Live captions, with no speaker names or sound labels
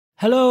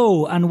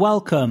Hello and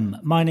welcome.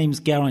 My name's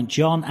Geraint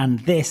John and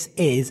this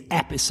is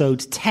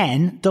episode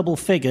 10, double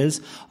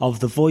figures, of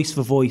the Voice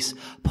for Voice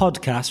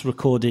podcast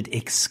recorded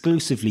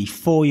exclusively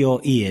for your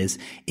ears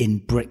in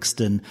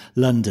Brixton,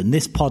 London.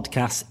 This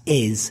podcast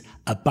is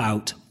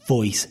about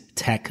voice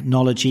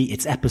technology.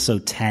 It's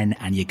episode 10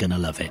 and you're going to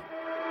love it.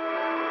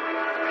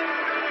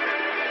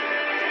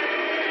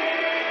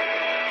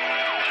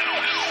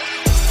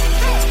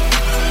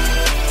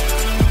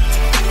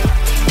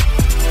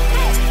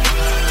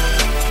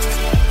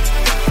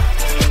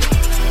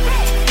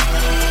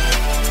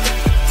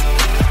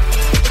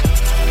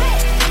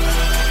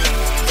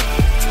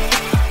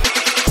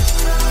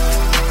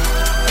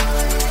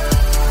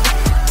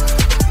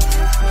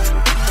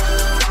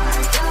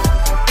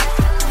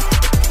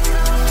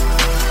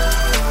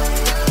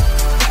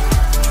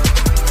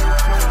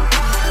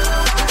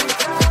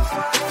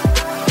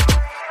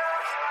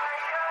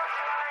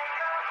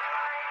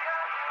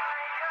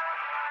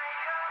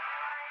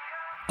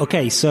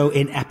 Okay, so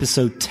in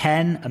episode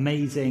 10,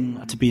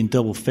 amazing to be in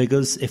double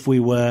figures. If we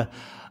were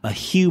a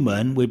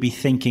human, we'd be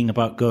thinking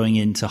about going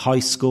into high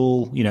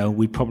school. You know,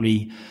 we'd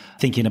probably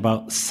thinking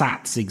about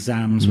SATs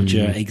exams, which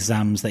are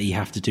exams that you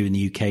have to do in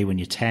the UK when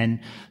you're 10.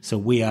 So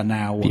we are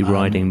now...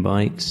 riding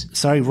bikes.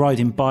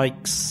 Riding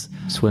bikes.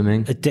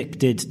 Swimming.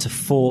 Addicted to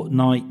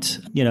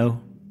Fortnite, you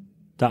know,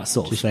 that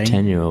sort of thing.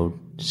 10-year-old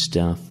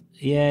stuff.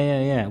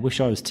 Yeah.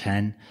 Wish I was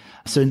 10.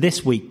 So in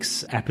this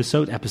week's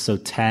episode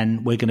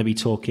 10, we're going to be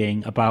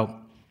talking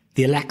about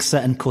the Alexa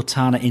and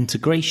Cortana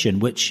integration,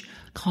 which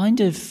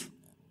kind of,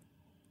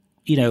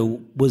 you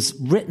know, was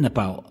written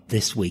about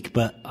this week,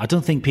 but I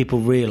don't think people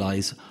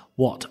realize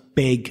what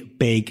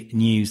big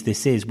news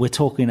this is. We're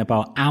talking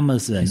about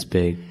Amazon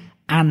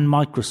and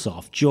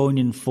Microsoft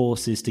joining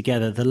forces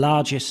together, the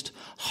largest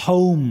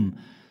home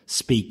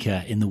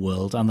speaker in the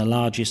world and the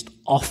largest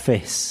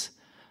office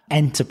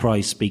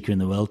enterprise speaker in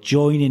the world,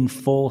 joining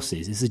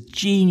forces. It's a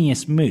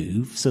genius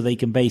move, so they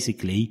can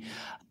basically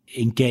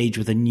engage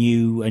with a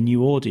new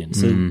audience.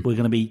 So we're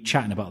going to be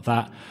chatting about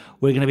that.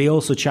 We're going to be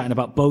also chatting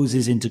about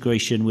Bose's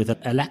integration with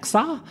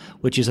Alexa,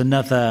 which is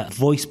another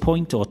voice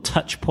point or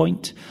touch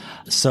point.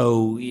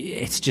 So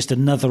it's just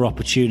another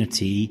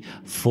opportunity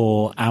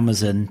for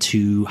Amazon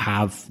to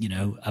have, you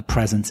know, a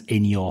presence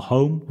in your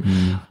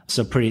home.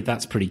 So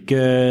that's pretty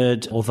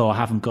good. Although I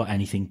haven't got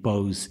anything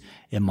Bose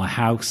in my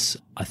house.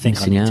 I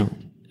think I need to.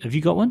 Have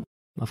you got one?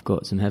 I've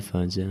got some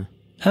headphones, yeah.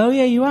 Oh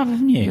yeah, you have,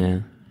 haven't you? Yeah.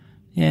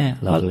 Yeah.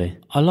 Lovely.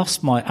 I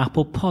lost my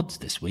Apple Pods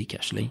this week,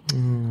 actually.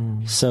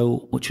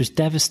 So, which was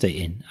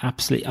devastating.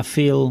 Absolutely.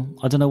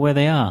 I don't know where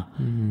they are.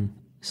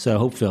 So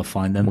hopefully I'll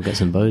find them. We'll get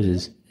some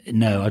Boses.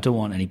 No, I don't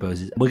want any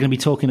Boses. We're going to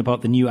be talking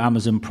about the new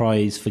Amazon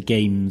prize for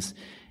games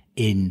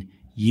in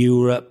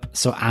Europe.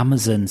 So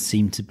Amazon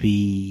seem to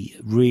be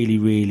really,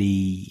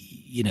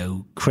 you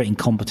know, creating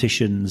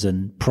competitions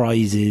and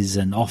prizes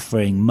and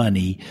offering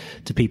money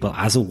to people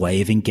as a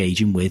way of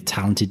engaging with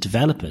talented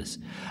developers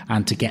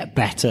and to get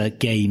better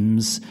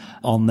games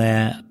on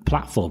their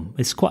platform.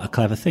 It's quite a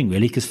clever thing,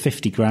 really, because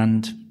 50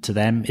 grand to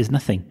them is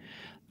nothing.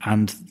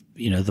 And,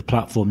 you know, the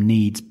platform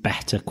needs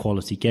better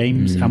quality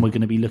games. And we're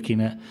going to be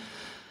looking at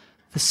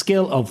the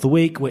skill of the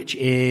week, which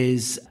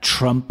is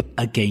Trump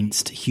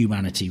against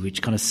humanity,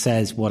 which kind of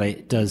says what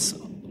it does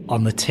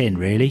on the tin,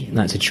 really.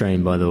 That's a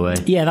train, by the way.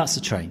 Yeah, that's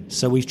a train.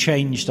 So we've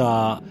changed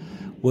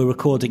we're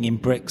recording in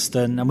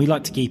Brixton, and we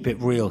like to keep it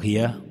real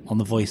here on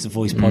the Voice of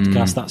Voice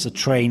podcast. That's a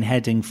train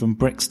heading from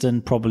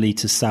Brixton, probably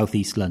to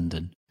southeast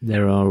London.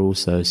 There are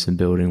also some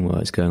building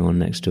works going on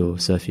next door,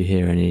 so if you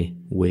hear any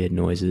weird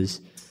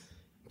noises,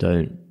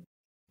 don't.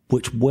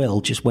 Which Will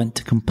just went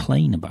to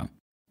complain about.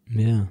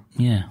 Yeah.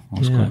 Yeah, I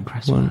was quite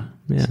impressed with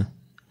that.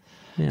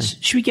 Yeah.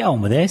 Should we get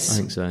on with this? I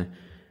think so.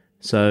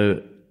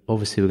 So,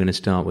 obviously, we're going to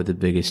start with the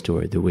biggest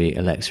story of the week,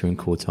 Alexa and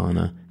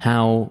Cortana.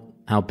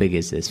 How big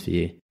is this for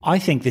you? I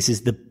think this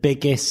is the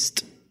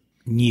biggest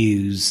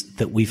news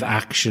that we've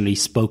actually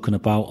spoken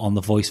about on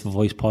the Voice for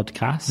Voice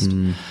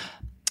podcast.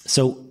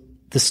 So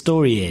the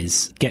story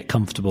is, get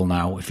comfortable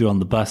now. If you're on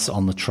the bus,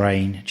 on the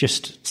train,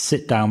 just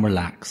sit down,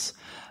 relax,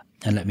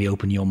 and let me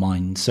open your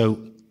mind. So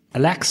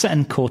Alexa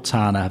and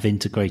Cortana have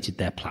integrated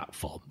their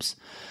platforms.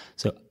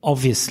 So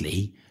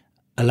obviously,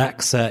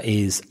 Alexa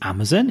is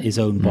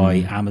owned by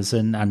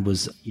Amazon, and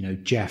was, you know,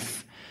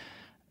 Jeff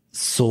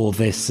saw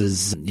this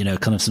as, you know,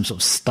 kind of some sort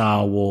of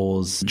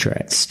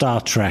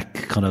Star Trek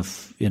kind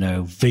of, you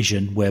know,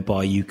 vision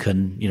whereby you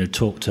can, you know,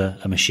 talk to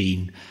a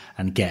machine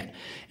and get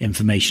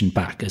information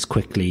back as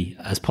quickly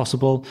as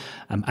possible.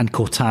 And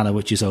Cortana,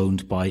 which is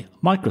owned by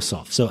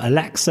Microsoft. So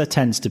Alexa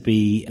tends to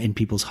be in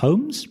people's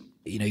homes.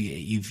 You know,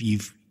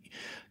 you've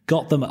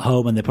got them at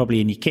home and they're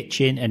probably in your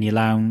kitchen and your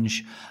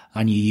lounge,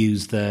 and you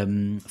use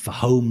them for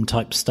home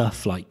type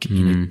stuff like,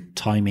 you know,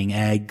 timing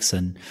eggs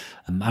and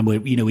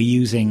we're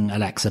using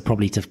Alexa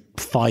probably to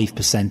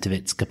 5% of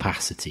its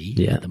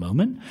capacity at the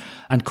moment.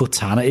 And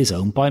Cortana is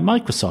owned by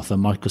Microsoft,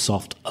 and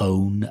Microsoft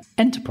own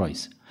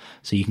enterprise.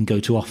 So you can go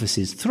to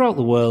offices throughout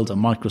the world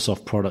and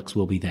Microsoft products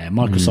will be there.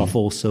 Microsoft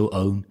also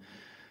own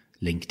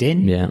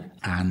LinkedIn,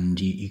 and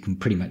you can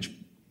pretty much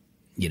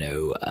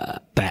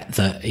bet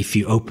that if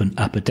you open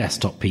up a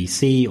desktop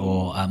PC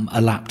or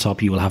a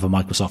laptop, you will have a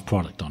Microsoft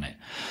product on it.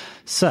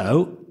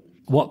 So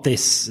what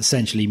this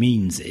essentially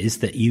means is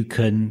that you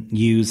can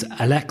use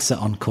Alexa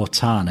on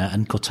Cortana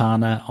and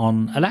Cortana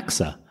on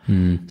Alexa.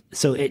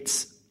 So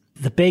it's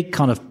the big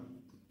kind of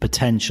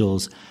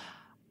potentials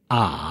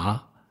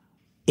are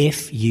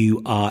if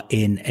you are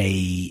in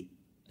a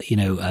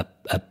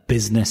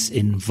business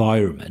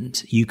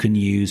environment, you can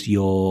use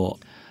your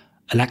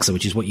Alexa,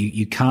 which is what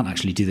you can't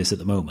actually do this at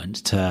the moment,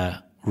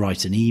 to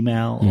write an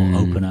email or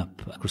open up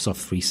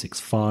Microsoft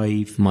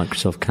 365.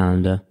 Microsoft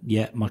Calendar.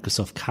 Yeah,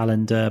 Microsoft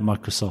Calendar,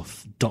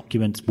 Microsoft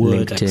Documents,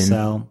 Word, LinkedIn.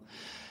 Excel.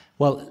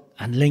 Well,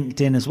 and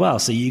LinkedIn as well.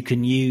 So you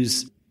can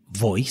use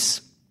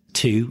voice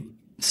to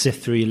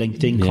sift through your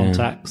LinkedIn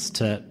contacts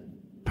to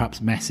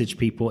perhaps message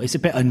people. It's a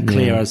bit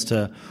unclear as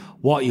to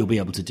what you'll be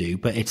able to do,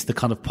 but it's the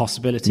kind of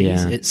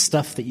possibilities. Yeah. It's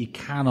stuff that you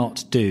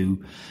cannot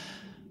do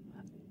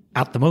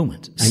at the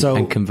moment.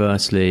 And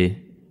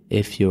conversely,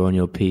 if you're on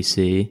your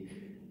PC,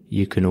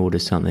 you can order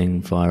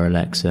something via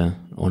Alexa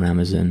on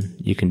Amazon.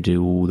 You can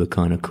do all the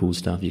kind of cool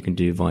stuff you can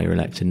do via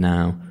Alexa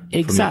now.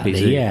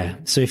 Exactly, yeah.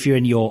 So if you're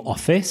in your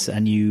office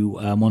and you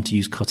want to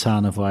use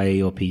Cortana via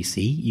your PC,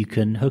 you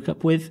can hook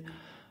up with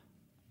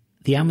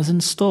the Amazon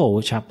store,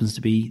 which happens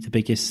to be the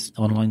biggest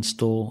online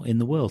store in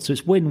the world. So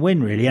it's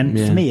win-win, really. And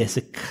for me, it's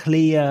a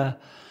clear...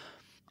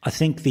 I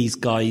think these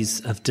guys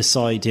have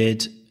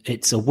decided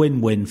it's a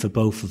win-win for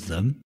both of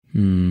them.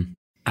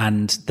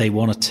 And they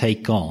want to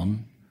take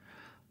on,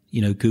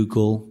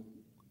 Google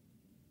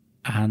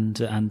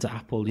and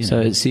Apple. So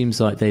it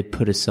seems like they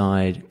put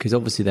aside, because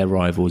obviously they're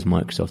rivals,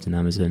 Microsoft and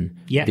Amazon.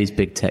 Yeah. These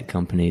big tech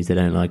companies, they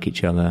don't like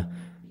each other.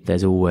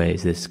 There's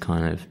always this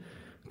kind of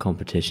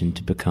competition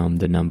to become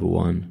the number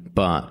one.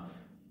 But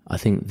I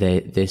think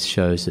this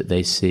shows that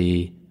they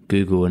see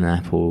Google and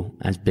Apple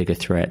as bigger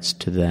threats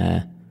to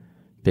their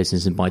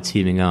business, and by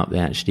teaming up, they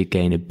actually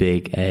gain a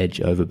big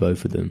edge over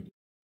both of them.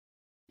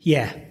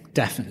 Yeah,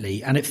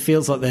 definitely. And it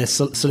feels like they're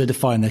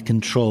solidifying their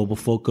control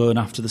before going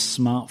after the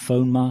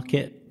smartphone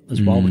market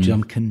as well, which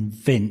I'm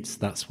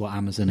convinced that's what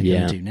Amazon are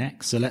going to do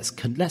next. So let's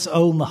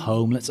own the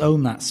home. Let's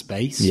own that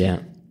space. Yeah.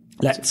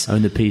 Let's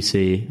own the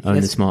PC,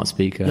 own the smart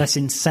speaker. Let's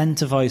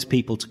incentivize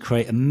people to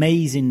create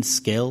amazing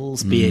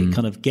skills, be it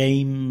kind of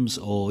games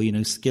or,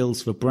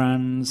 skills for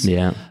brands.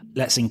 Yeah.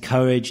 Let's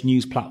encourage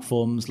news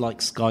platforms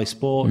like Sky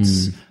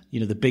Sports,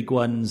 the big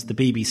ones, the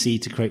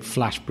BBC, to create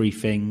flash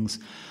briefings.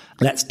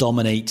 Let's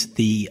dominate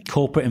the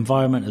corporate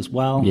environment as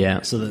well.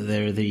 Yeah. So that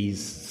there are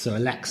so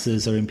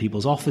Alexas are in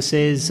people's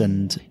offices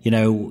and,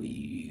 you're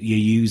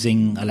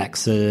using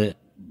Alexa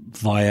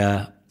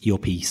via your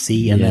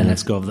PC, and then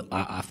let's go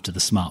after the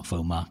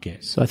smartphone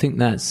market. So I think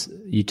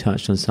you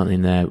touched on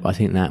something there. I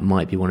think that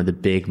might be one of the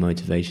big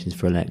motivations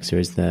for Alexa,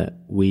 is that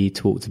we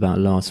talked about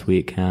last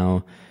week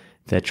how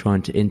they're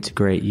trying to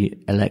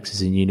integrate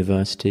Alexas in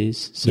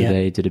universities. So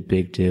they did a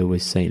big deal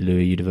with St.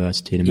 Louis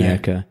University in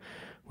America,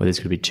 where there's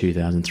going to be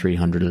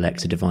 2,300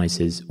 Alexa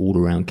devices all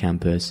around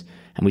campus.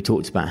 And we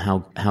talked about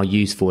how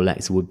useful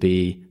Alexa would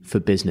be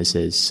for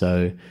businesses.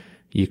 So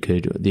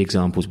the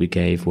examples we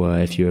gave were,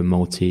 if you're a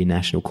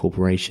multinational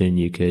corporation,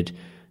 you could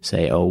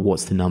say,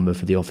 what's the number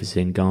for the office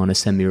in Ghana?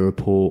 Send me a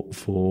report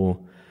for,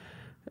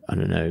 I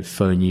don't know,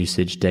 phone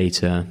usage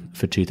data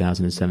for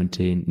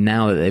 2017.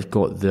 Now that they've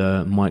got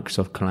the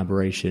Microsoft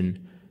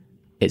collaboration,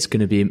 Alexa's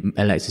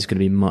going to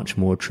be much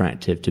more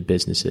attractive to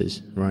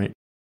businesses, right?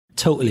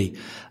 Totally.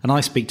 And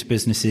I speak to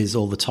businesses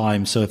all the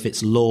time. So if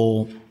it's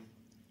law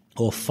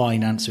or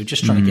finance, or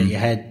just trying to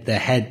get their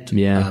head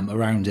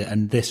around it,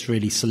 and this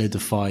really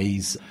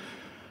solidifies,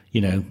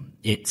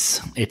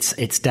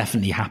 it's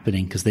definitely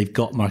happening because they've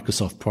got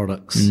Microsoft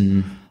products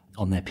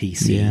on their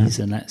PCs,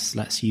 and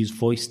let's use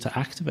voice to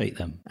activate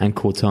them. And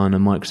Cortana,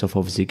 Microsoft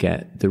obviously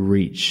get the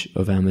reach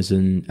of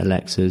Amazon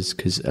Alexas,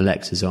 because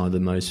Alexas are the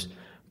most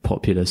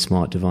popular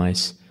smart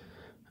device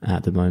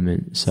at the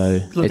moment. So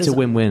it's a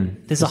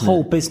win-win. There's a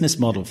whole business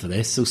model for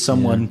this. So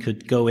someone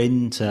could go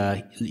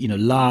into,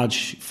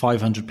 large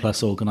 500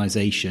 plus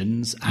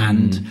organizations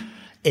and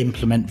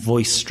implement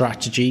voice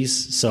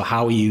strategies. So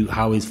how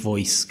is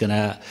voice going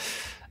to,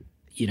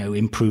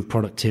 improve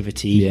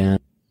productivity? Yeah.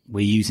 We're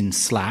using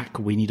Slack.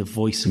 We need a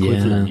voice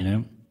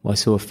equivalent, Well, I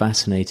saw a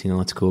fascinating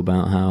article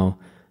about how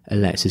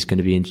Alexa is going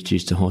to be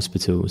introduced to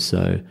hospitals.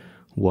 So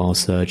while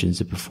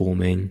surgeons are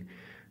performing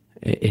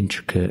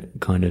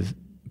intricate kind of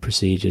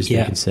procedures,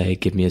 they can say,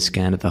 give me a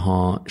scan of the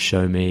heart,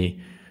 show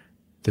me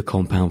the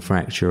compound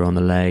fracture on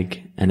the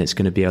leg, and it's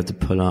going to be able to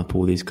pull up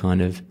all these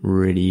kind of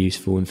really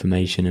useful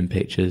information and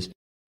pictures.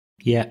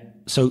 Yeah.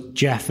 So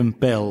Jeff and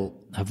Bill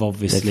have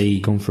obviously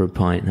gone for a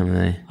pint, haven't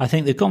they? I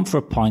think they've gone for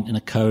a pint and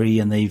a curry,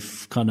 and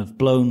they've kind of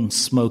blown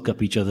smoke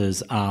up each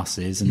other's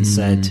arses and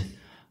said,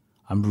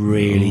 I'm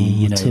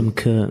really, Tim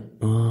Cook.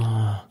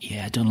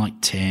 Yeah, I don't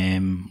like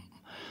Tim.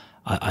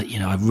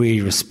 I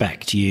really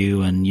respect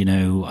you, and,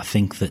 I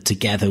think that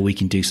together we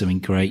can do something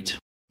great.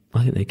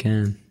 I think they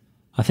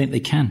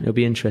can. It'll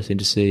be interesting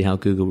to see how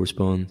Google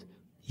responds.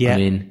 Yeah. I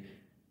mean,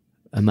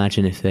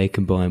 imagine if they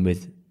combine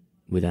with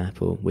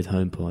Apple, with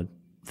HomePod.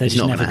 They're It's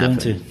just not never gonna going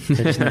to. happen.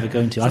 They're just never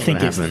going to. I It's not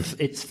think gonna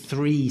it's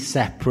three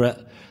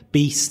separate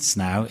beasts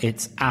now.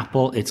 It's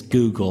Apple, it's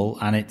Google,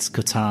 and it's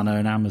Cortana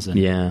and Amazon.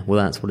 Yeah,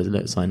 well, that's what it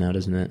looks like now,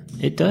 doesn't it?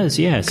 It does,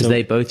 yeah. Because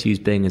they both use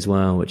Bing as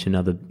well, which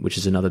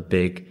is another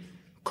big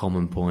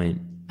common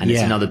point, and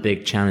it's another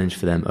big challenge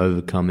for them,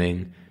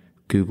 overcoming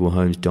Google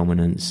Home's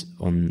dominance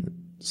on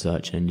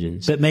search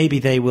engines. But maybe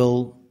they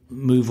will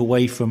move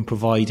away from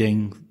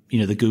providing,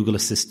 the Google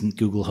Assistant,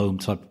 Google Home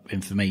type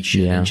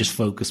information, and just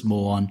focus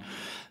more on,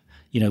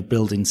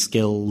 building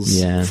skills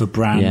for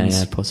brands.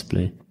 Yeah,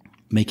 possibly.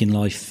 Making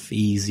life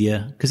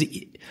easier. Because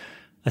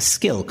a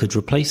skill could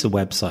replace a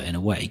website in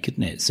a way,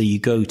 couldn't it? So you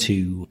go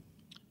to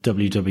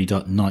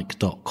www.nike.com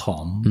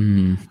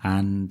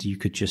and you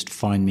could just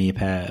find me a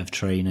pair of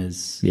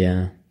trainers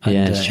under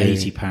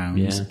 £80.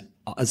 Yeah.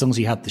 As long as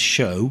you had the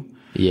show.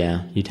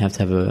 Yeah, you'd have to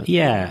have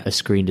a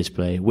screen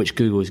display, which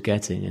Google is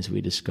getting, as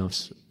we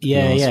discussed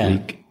last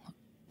week.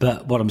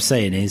 But what I'm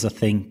saying is, I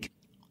think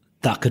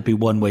that could be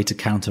one way to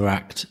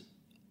counteract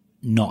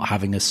not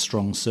having a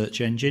strong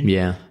search engine.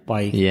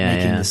 By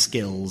making the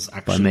skills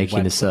actually. By making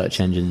websites. the search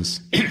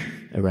engines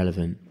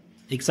irrelevant.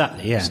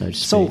 Exactly, yeah. So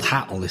it's old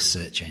hat, all this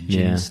search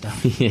engine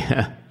stuff.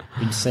 Yeah.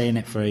 Been saying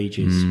it for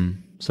ages.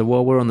 So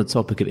while we're on the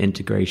topic of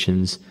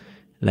integrations,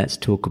 let's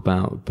talk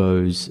about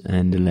Bose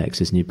and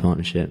Alexa's new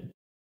partnership.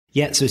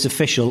 Yeah, so it's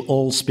official.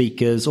 All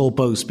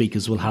Bose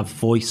speakers will have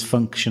voice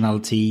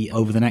functionality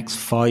over the next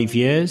 5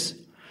 years,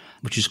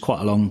 which is quite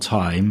a long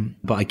time,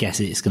 but I guess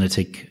it's going to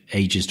take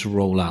ages to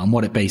roll out. And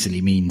what it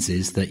basically means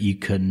is that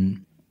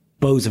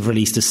Bose have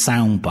released a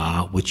sound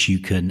bar which you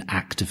can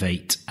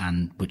activate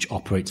and which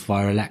operates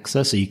via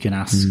Alexa. So you can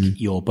ask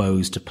your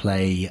Bose to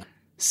play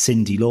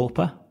Cyndi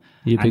Lauper.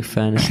 You a big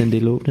fan of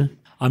Cyndi Lauper?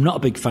 I'm not a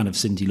big fan of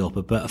Cyndi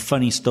Lauper, but a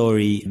funny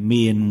story,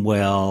 me and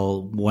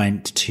Will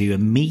went to a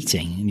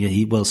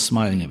meeting. Will's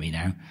smiling at me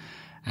now.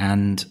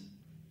 And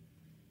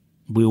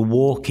we were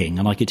walking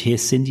and I could hear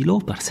Cyndi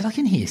Lauper. I said, I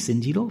can hear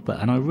Cyndi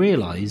Lauper. And I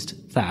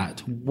realised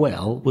that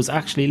Will was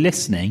actually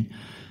listening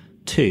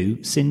to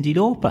Cyndi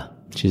Lauper.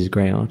 She's a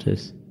great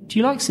artist. Do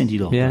you like Cyndi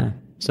Lauper? Yeah.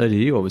 So do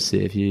you,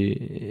 obviously,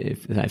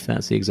 if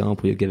that's the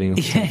example you're giving.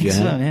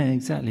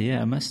 Exactly.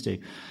 Yeah, I must do.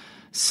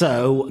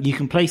 So you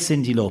can play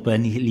Cyndi Lauper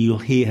and you'll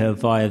hear her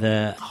via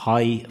the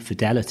high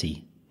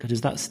fidelity. But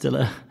is that still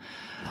a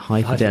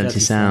high fidelity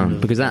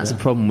sound? Because that's the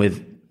problem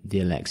with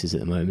the Alexas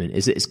at the moment.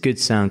 Is it's good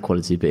sound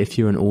quality, but if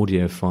you're an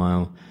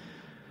audiophile,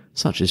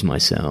 such as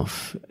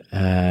myself,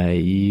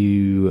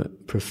 you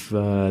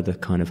prefer the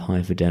kind of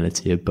high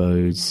fidelity of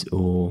Bose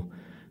or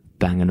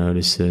Bang &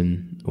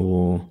 Olufsen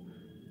or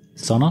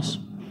Sonos,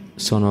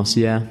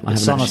 yeah. I haven't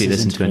Sonos actually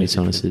listened to any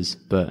integrated. Sonoses,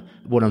 but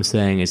what I'm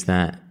saying is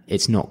that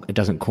it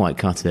doesn't quite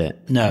cut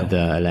it. No.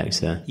 The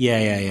Alexa.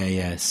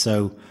 Yeah.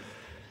 So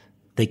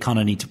they kind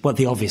of need to, but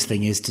the obvious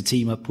thing is to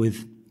team up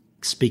with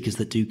speakers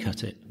that do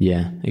cut it.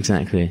 Yeah,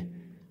 exactly.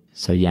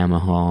 So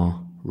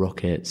Yamaha,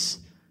 Rockets,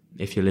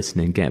 if you're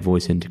listening, get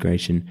voice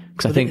integration.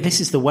 Because I think this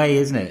is the way,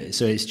 isn't it?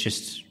 So it's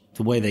just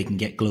the way they can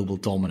get global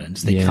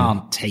dominance. They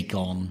can't take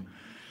on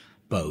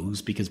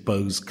Bose because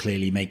Bose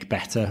clearly make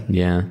better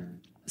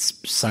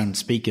sound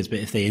speakers, but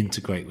if they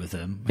integrate with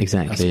them,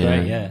 exactly, that's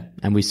great,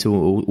 And we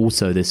saw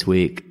also this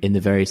week, in the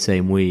very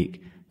same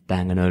week,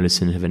 Bang &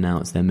 Olufsen have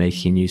announced they're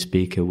making a new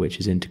speaker which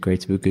is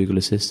integrated with Google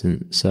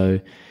Assistant. So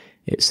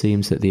it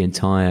seems that the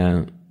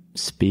entire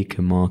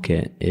speaker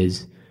market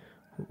is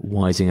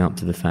wising up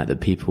to the fact that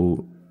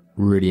people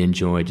really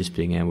enjoy just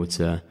being able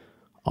to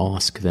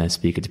ask their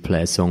speaker to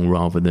play a song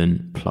rather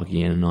than plugging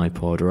in an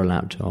iPod or a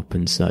laptop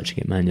and searching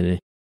it manually.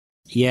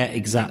 Yeah,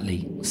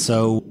 exactly.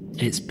 So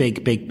it's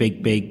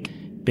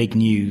big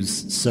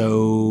news.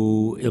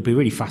 So it'll be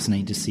really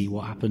fascinating to see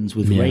what happens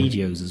with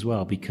radios as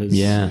well, because,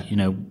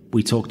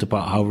 we talked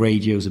about how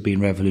radios are being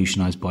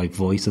revolutionized by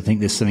voice. I think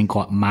there's something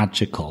quite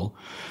magical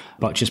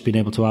about just being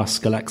able to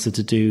ask Alexa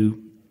to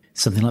do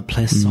something like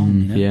play a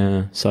song.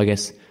 Yeah. So I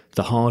guess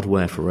the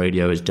hardware for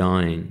radio is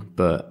dying,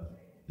 but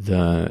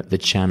the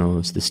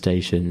channels, the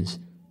stations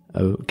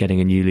are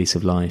getting a new lease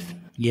of life.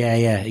 Yeah,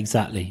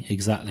 exactly.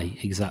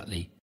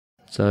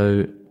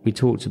 So we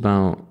talked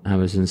about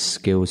Amazon's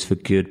Skills for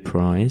Good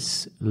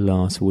prize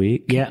last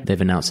week. Yeah. They've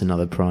announced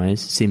another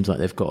prize. Seems like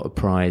they've got a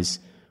prize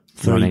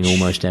running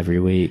almost every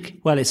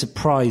week. Well, it's a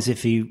prize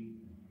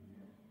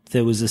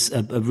there was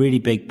a really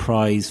big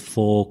prize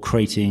for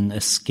creating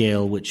a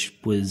skill which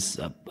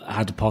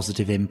had a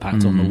positive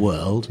impact on the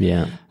world.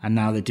 Yeah. And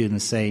now they're doing the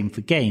same for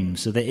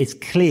games. So that it's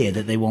clear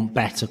that they want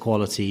better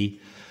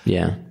quality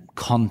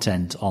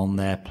content on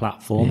their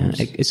platforms.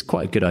 Yeah, it's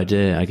quite a good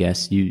idea, I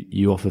guess.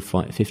 You offer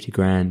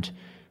 $50,000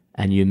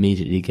 and you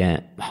immediately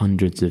get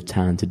hundreds of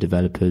talented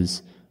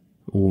developers,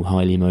 all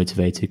highly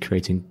motivated,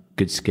 creating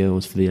good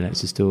skills for the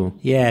Alexa store.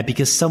 Yeah,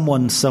 because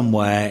someone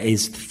somewhere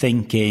is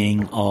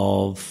thinking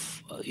of,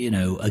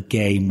 a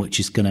game which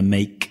is going to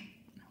make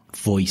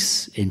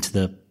voice into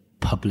the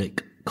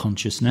public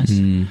consciousness.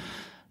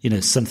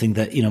 something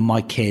that,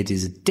 my kid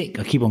is a dick.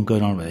 I keep on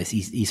going on with this.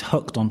 He's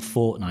hooked on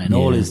Fortnite, and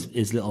all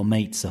his little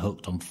mates are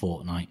hooked on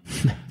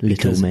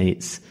Fortnite.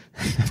 Mates.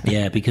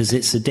 Yeah, because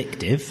it's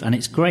addictive and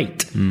it's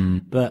great.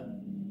 But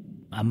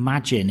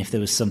imagine if there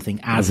was something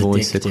as a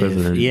voice addictive.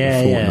 Equivalent Yeah,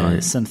 of Fortnite. yeah.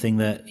 Something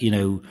that,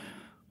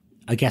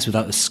 I guess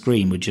without the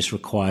screen would just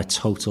require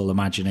total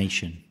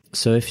imagination.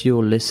 So if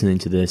you're listening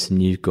to this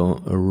and you've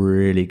got a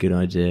really good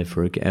idea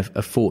for a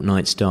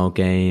Fortnite-style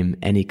game,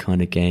 any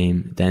kind of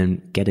game,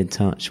 then get in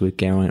touch with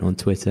Geralt on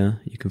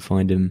Twitter. You can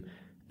find him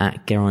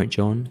at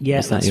GeraltJohn. Yeah,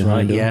 Is that that's your right,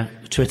 handle? yeah.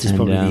 Twitter's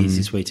probably the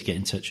easiest way to get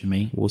in touch with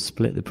me. We'll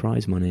split the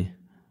prize money,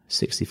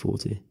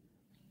 60-40.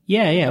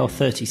 Yeah, or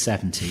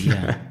 30-70,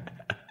 yeah.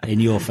 In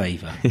your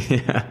favour.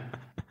 Yeah.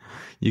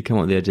 You come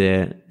up with the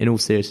idea. In all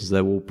seriousness,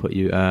 though,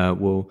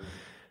 we'll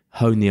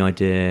hone the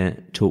idea,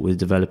 talk with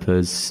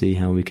developers, see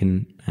how we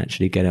can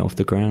actually get it off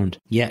the ground.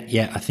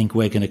 Yeah. I think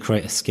we're going to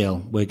create a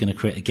skill. We're going to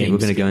create a game. We're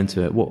going to go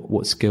into it.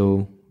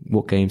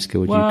 What game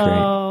skill would you create?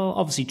 Well,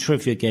 obviously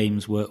trivia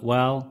games work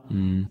well.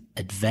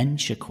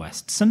 Adventure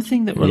Quest,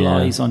 something that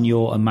relies on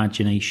your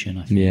imagination,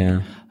 I think.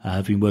 Yeah.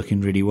 Have been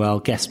working really well.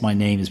 Guess My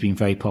Name has been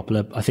very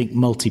popular. I think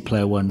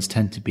multiplayer ones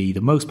tend to be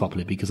the most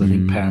popular because I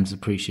think parents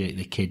appreciate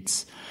their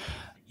kids,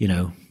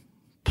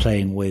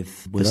 playing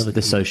with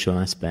the social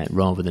aspect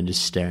rather than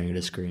just staring at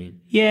a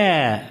screen.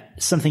 Yeah,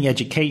 something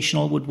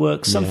educational would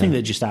work. Something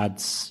that just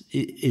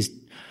is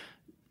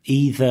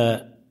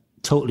either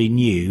totally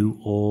new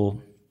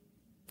or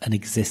an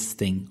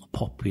existing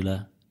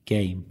popular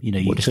game.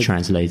 What just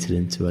translated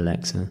into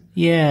Alexa?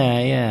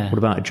 Yeah. What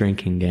about a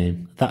drinking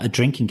game? A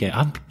drinking game.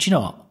 Do you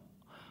know what?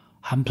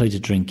 I haven't played a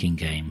drinking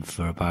game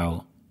for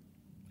about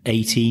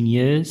 18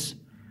 years.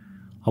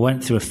 I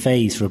went through a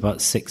phase for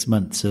about 6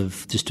 months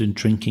of just doing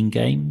drinking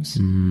games.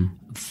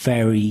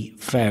 Very,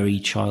 very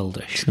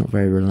childish. It's not a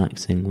very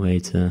relaxing way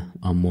to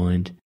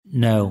unwind.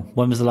 No.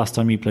 When was the last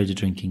time you played a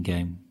drinking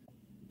game?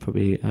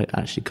 Probably, I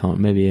actually can't.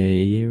 Maybe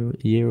a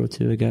year or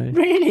two ago.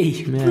 Really?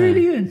 Yeah.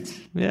 Brilliant.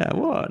 Yeah.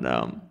 What? No,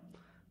 I'm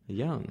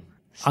young.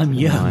 I'm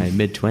young. In my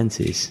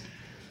mid-20s.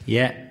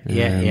 Yeah.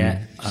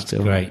 That's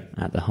still great.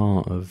 At the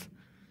heart of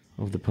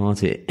the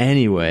party.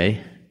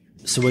 Anyway.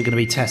 So we're going to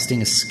be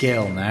testing a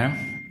skill now,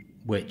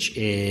 which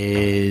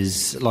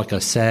is, like I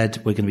said,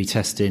 we're going to be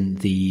testing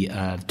the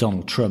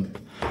Donald Trump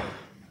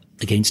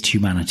Against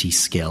Humanity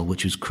skill,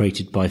 which was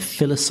created by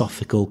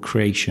Philosophical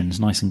Creations.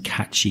 Nice and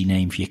catchy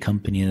name for your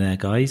company there,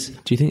 guys.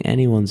 Do you think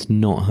anyone's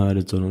not heard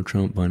of Donald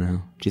Trump by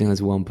now? Do you think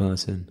there's one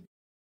person?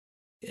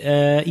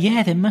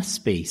 Yeah, there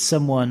must be.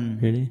 Someone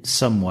really?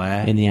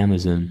 Somewhere. In the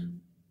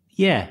Amazon?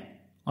 Yeah.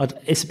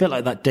 It's a bit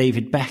like that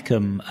David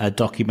Beckham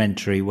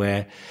documentary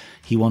where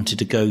he wanted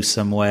to go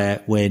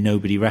somewhere where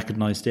nobody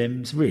recognised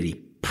him. It's a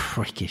really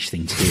prickish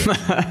thing to do.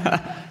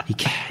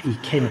 He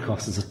came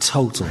across as a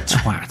total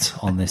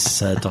twat on this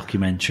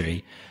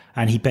documentary,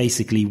 and he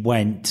basically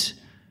went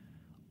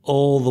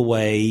all the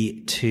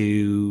way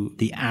to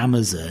the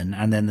Amazon,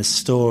 and then the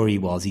story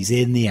was he's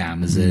in the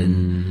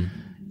Amazon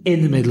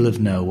in the middle of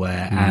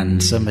nowhere,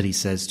 and somebody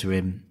says to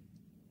him,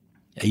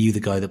 "Are you the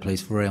guy that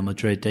plays for Real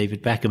Madrid,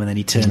 David Beckham?" And then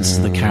he turns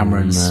to the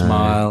camera and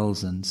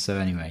smiles, and so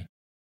anyway.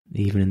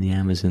 Even in the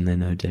Amazon, they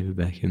know David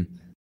Beckham.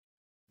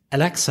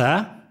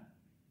 Alexa,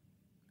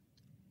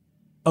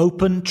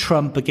 open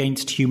Trump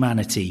Against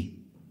Humanity.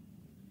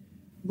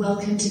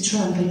 Welcome to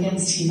Trump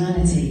Against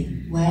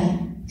Humanity, where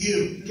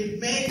you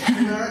can make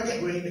America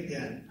great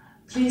again.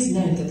 Please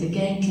note that the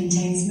game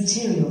contains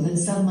material that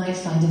some might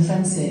find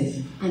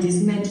offensive and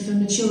is meant for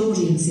mature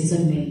audiences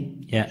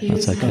only. Yeah, Here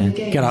that's is how the okay.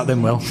 game Get out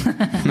then, Will.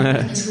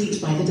 A tweet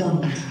by the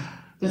Donald.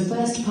 The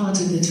first part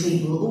of the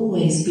tweet will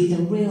always be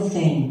the real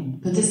thing,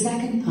 but the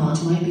second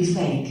part might be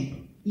fake.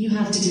 You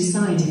have to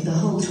decide if the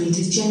whole tweet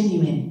is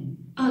genuine.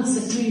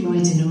 Answer 3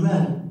 right in a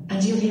row,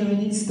 and you'll hear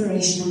an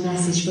inspirational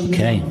message from the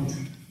Donald.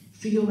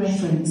 For your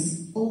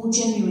reference, all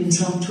genuine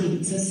Trump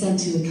tweets are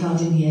sent to a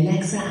card in the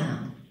Alexa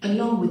app,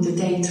 along with the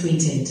date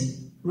tweeted.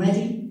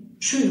 Ready?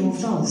 True or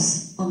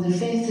false? On the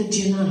 5th of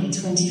July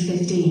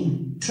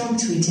 2015, Trump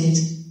tweeted,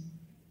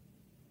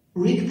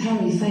 "Rick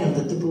Perry failed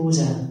at the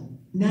border.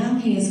 Now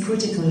he is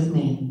critical of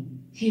me.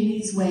 He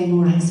needs way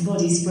more Axe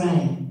body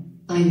spray.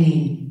 I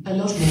mean, a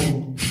lot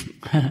more."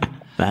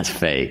 That's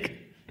fake.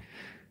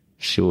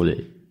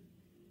 Surely.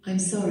 I'm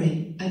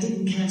sorry, I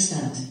didn't catch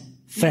that.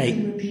 Fake.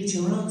 You can repeat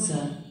your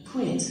answer,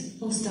 quit,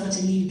 or start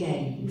a new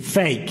game.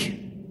 Fake.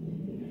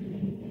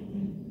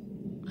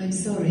 I'm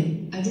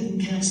sorry, I didn't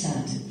catch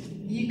that.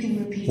 You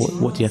can repeat your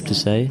answer. What do you have to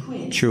say?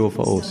 Quit, True or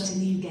false? Start a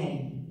new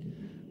game.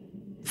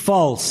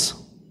 False.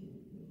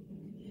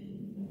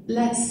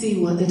 Let's see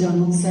what the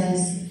Donald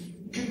says.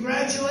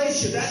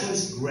 Congratulations, that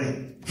was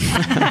great.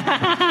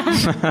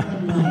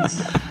 Right,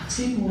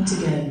 2 more to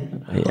go.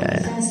 On the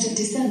 1st of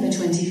December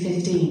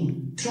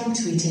 2015, Trump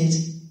tweeted,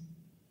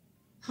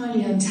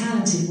 "Highly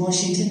untalented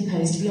Washington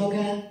Post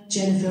blogger,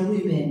 Jennifer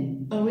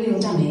Rubin, a real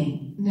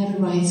dummy, never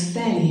writes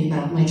fairly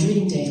about my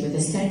dream date with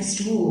a sex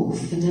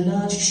dwarf and a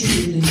large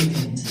sugar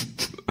lubricant."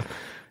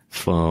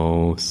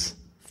 False.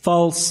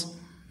 False.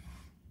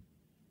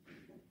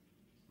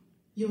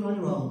 You're on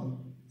a roll.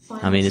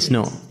 I mean, it's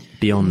not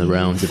beyond the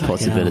realms of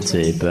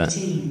possibility, but...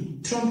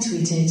 Trump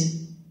tweeted,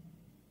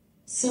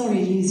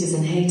 "Sorry, losers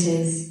and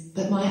haters,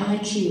 but my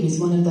IQ is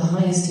one of the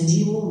highest and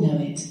you all know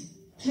it.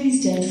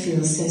 Please don't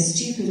feel so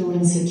stupid or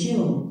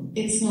insecure.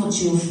 It's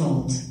not your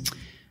fault."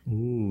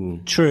 Ooh.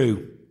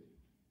 True.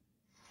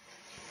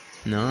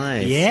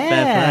 Nice. Yeah.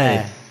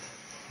 Fair play.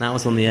 That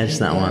was on the edge,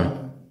 that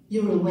one.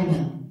 You're a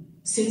winner.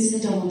 Since the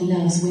Donald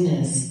loves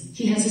winners,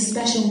 he has a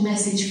special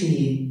message for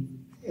you.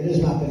 It has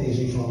not been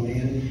easy for me.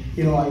 And,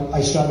 you know,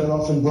 I started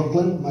off in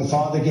Brooklyn. My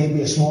father gave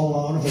me a small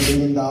loan of $1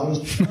 million.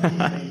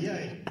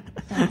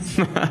 That's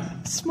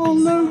right. Small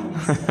loan.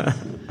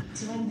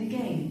 To end the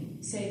game,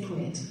 say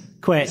quit.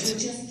 Quit. You're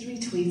just 3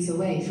 tweets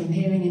away from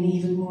hearing an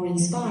even more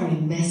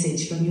inspiring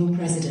message from your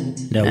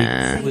president. No,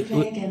 Say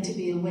play again to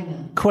be a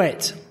winner.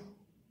 quit.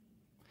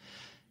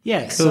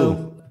 Yeah,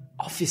 so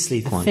obviously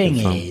the Quite thing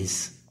good fun.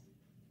 is,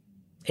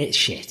 it's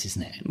shit,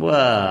 isn't it?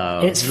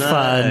 Whoa. It's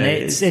fun.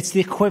 It's the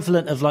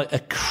equivalent of like a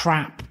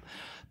crap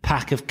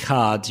pack of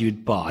cards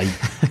you'd buy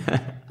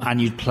and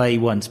you'd play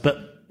once,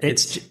 but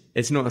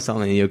It's not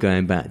something you're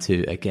going back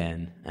to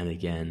again and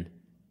again.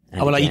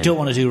 And like you again. don't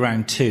want to do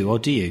round 2, or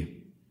do you?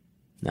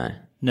 No.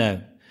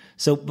 No.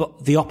 So,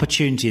 but the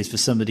opportunity is for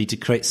somebody to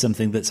create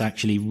something that's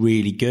actually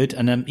really good.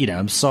 And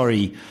I'm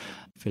sorry.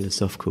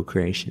 Philosophical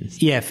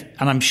creations. Yeah,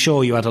 and I'm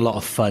sure you had a lot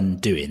of fun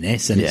doing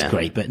this, and it's Yeah.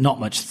 great, but not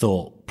much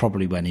thought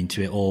probably went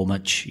into it, or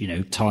much,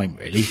 time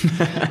really.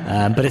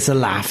 But it's a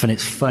laugh and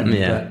it's fun.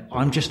 Yeah. But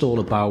I'm just all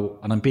about,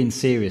 and I'm being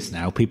serious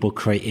now, people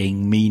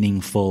creating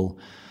meaningful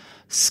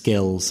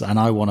skills, and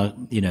I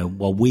want to,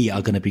 we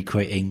are going to be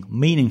creating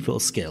meaningful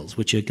skills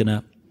which are going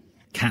to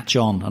catch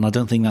on, and I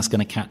don't think that's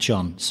going to catch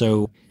on.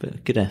 So,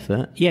 But good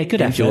effort. yeah,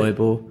 good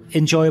Enjoyable. effort.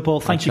 Enjoyable.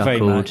 Thank you very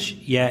chuckled. much.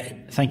 Yeah,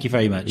 thank you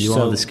very much. You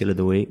are the skill of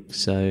the week,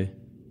 so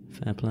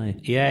fair play.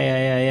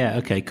 Yeah.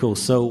 Okay, cool.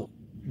 So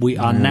we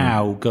are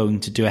now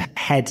going to do a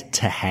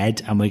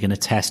head-to-head, and we're going to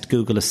test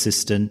Google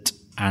Assistant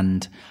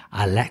and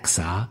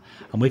Alexa,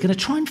 and we're going to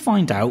try and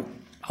find out.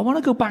 I want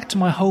to go back to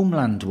my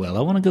homeland, Will.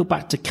 I want to go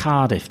back to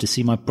Cardiff to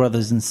see my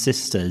brothers and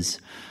sisters.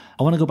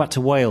 I want to go back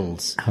to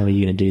Wales, How are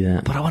you going to do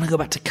that? but I want to go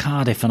back to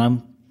Cardiff, and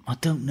I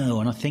don't know.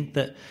 And I think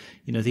that,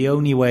 the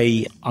only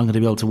way I'm going to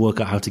be able to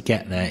work out how to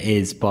get there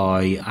is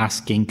by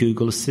asking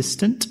Google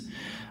Assistant,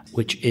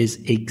 which is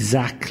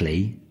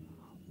exactly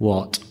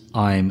what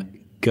I'm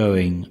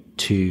going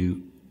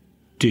to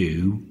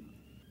do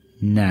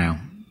now.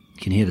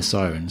 You can hear the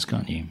sirens,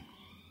 can't you?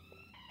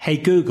 Hey,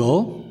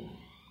 Google.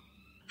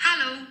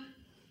 Hallo.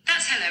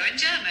 That's hello in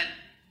German.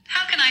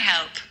 How can I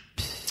help?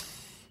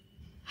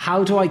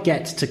 How do I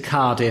get to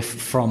Cardiff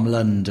from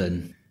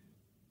London?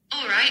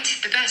 All right,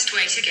 the best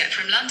way to get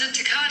from London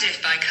to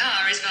Cardiff by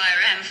car is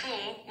via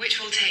M4, which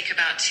will take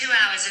about 2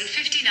 hours and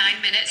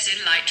 59 minutes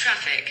in light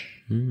traffic.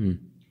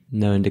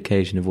 No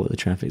indication of what the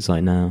traffic's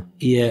like now.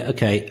 Yeah,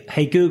 okay.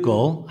 Hey,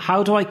 Google,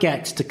 how do I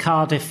get to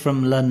Cardiff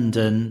from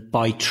London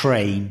by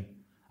train?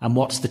 And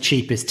what's the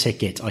cheapest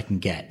ticket I can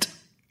get?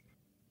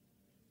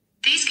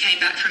 These came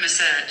back from a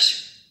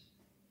search.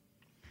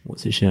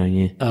 What's it showing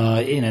you?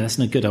 That's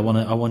no good. I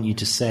want you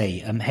to say,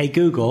 hey,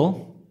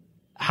 Google,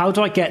 how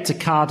do I get to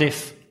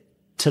Cardiff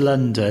to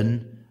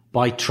London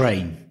by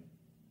train?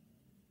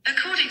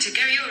 According to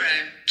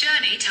GoEuro,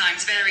 journey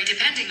times vary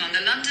depending on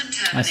the London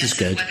terminus This is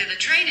good. and whether the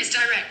train is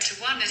direct to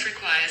one that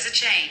requires a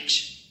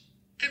change.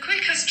 The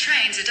quickest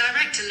trains are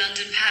direct to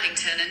London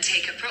Paddington and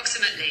take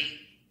approximately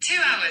 2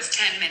 hours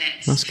 10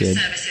 minutes. That's good.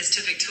 Services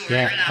to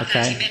Victoria allow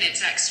 30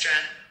 minutes extra.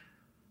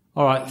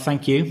 All right,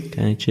 thank you.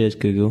 Okay, cheers,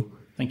 Google.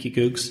 Thank you,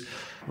 Googs.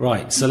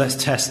 Right, so let's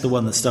test the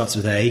one that starts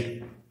with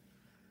A.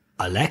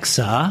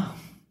 Alexa,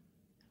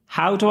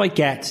 how do I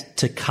get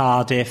to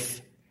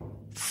Cardiff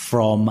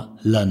from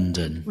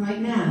London?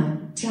 Right now,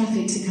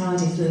 traffic to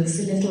Cardiff looks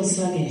a little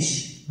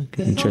sluggish.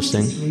 Okay, The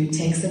interesting. fastest route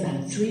takes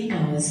about 3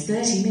 hours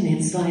 30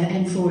 minutes via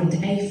M4 and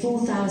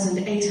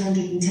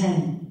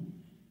A4810.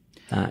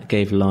 That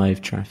gave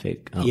live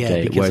traffic Yeah,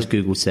 update, because whereas of-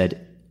 Google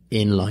said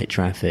in light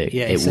traffic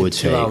Yeah, it said would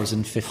 2 take hours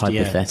and 50.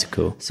 yeah.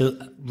 hypothetical. So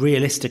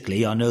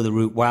realistically, I know the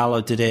route well.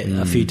 I did it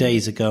a few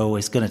days ago.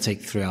 It's going to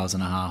take 3 hours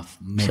and a half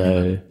minimum.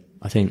 So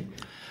I think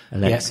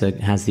Alexa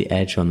has the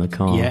edge on the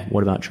car. Yeah.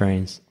 What about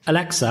trains?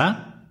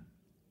 Alexa,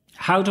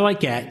 how do I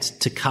get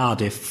to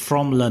Cardiff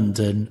from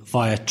London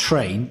via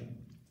train?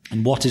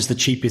 And what is the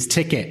cheapest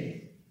ticket?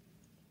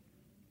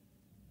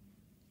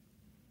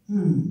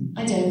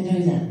 I don't know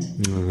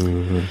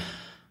that.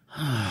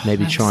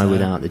 Maybe try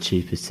without the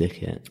cheapest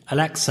ticket.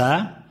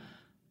 Alexa,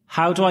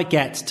 how do I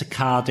get to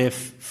Cardiff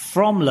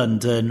from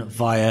London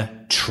via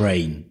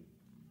train?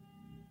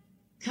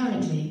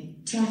 Currently,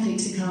 traffic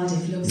to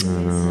Cardiff looks a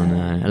bit Oh slow.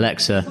 no.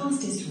 Alexa.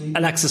 Fastest route.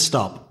 Alexa,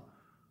 stop.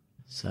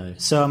 So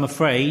So I'm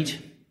afraid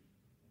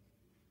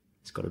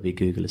it's got to be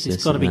Google Assistant.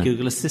 it's got to be then.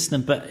 Google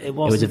Assistant, but it It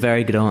was wasn't. a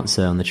very good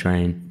answer on the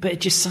train. But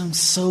it just sounds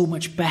so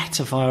much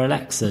better via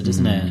Alexa,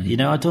 doesn't it?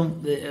 I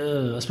don't.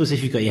 I suppose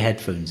if you've got your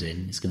headphones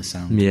in, it's going to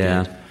sound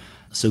Yeah. good.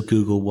 So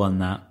Google won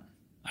that,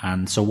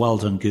 and so well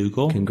done,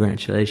 Google.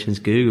 Congratulations,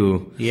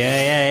 Google.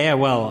 Yeah.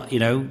 Well,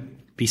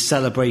 be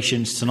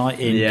celebrations tonight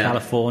in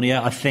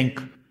California. I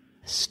think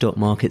stock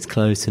market's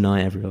closed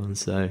tonight, everyone.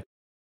 So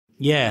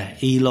yeah,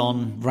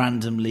 Elon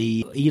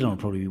will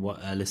probably be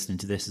listening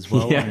to this as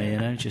well. Yeah. You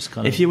know, just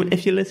kind of.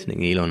 If you're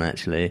listening, Elon,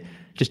 actually,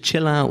 just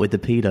chill out with the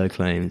pedo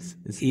claims.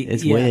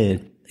 It's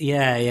weird.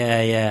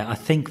 Yeah. I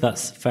think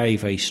that's very,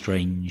 very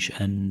strange,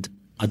 and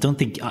I don't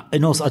think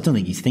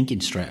he's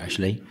thinking straight.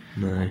 Actually,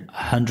 No.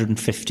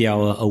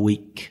 150-hour a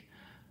week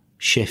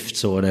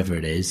shifts or whatever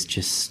it is,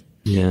 just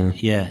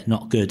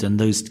not good. And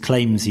those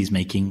claims he's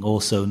making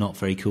also not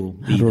very cool.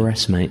 Have a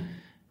rest, mate.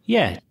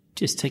 Yeah,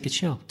 just take a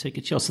chill.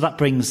 So that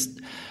brings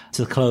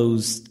to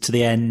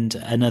the end,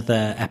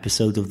 another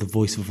episode of The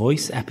Voice for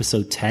Voice,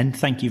 episode 10.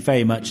 Thank you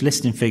very much.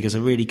 Listening figures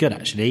are really good,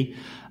 actually.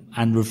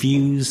 And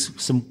reviews,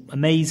 some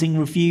amazing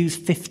reviews,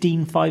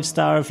 15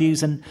 5-star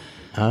reviews. And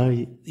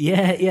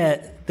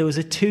yeah, there was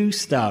a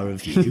 2-star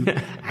review.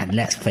 And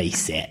let's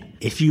face it,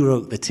 if you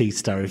wrote the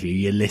 2-star review,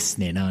 you're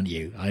listening, aren't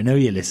you? I know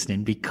you're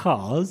listening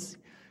because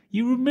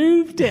you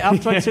removed it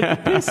after I took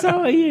the piss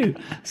out of you.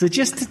 So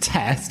just to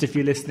test, if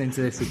you're listening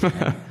to this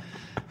again,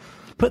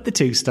 put the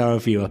 2-star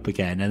review up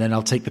again, and then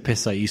I'll take the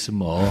piss out of you some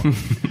more.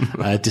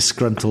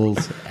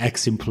 Disgruntled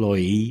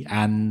ex-employee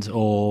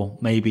or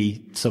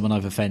maybe someone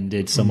I've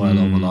offended somewhere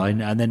along the line,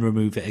 and then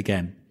remove it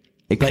again.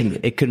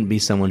 It couldn't be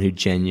someone who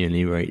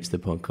genuinely rates the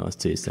podcast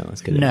 2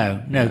 stars, could it?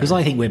 No, because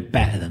I think we're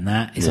better than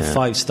that. It's a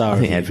 5-star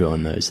review. I think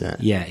everyone knows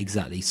that. Yeah,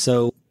 exactly.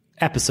 So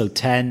episode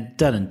 10,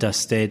 done and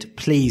dusted.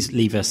 Please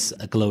leave us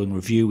a glowing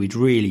review. We'd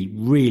really,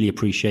 really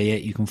appreciate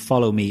it. You can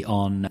follow me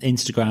on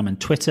Instagram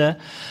and Twitter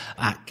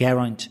at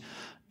Geraint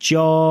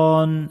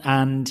John.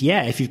 And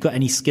yeah, if you've got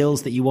any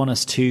skills that you want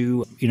us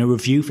to,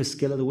 review for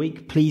Skill of the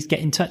Week, please get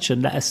in touch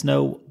and let us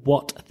know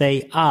what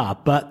they are.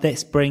 But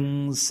this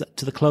brings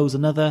to the close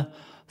another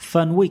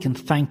fun week, and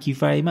thank you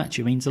very much.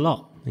 It means a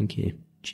lot. Thank you.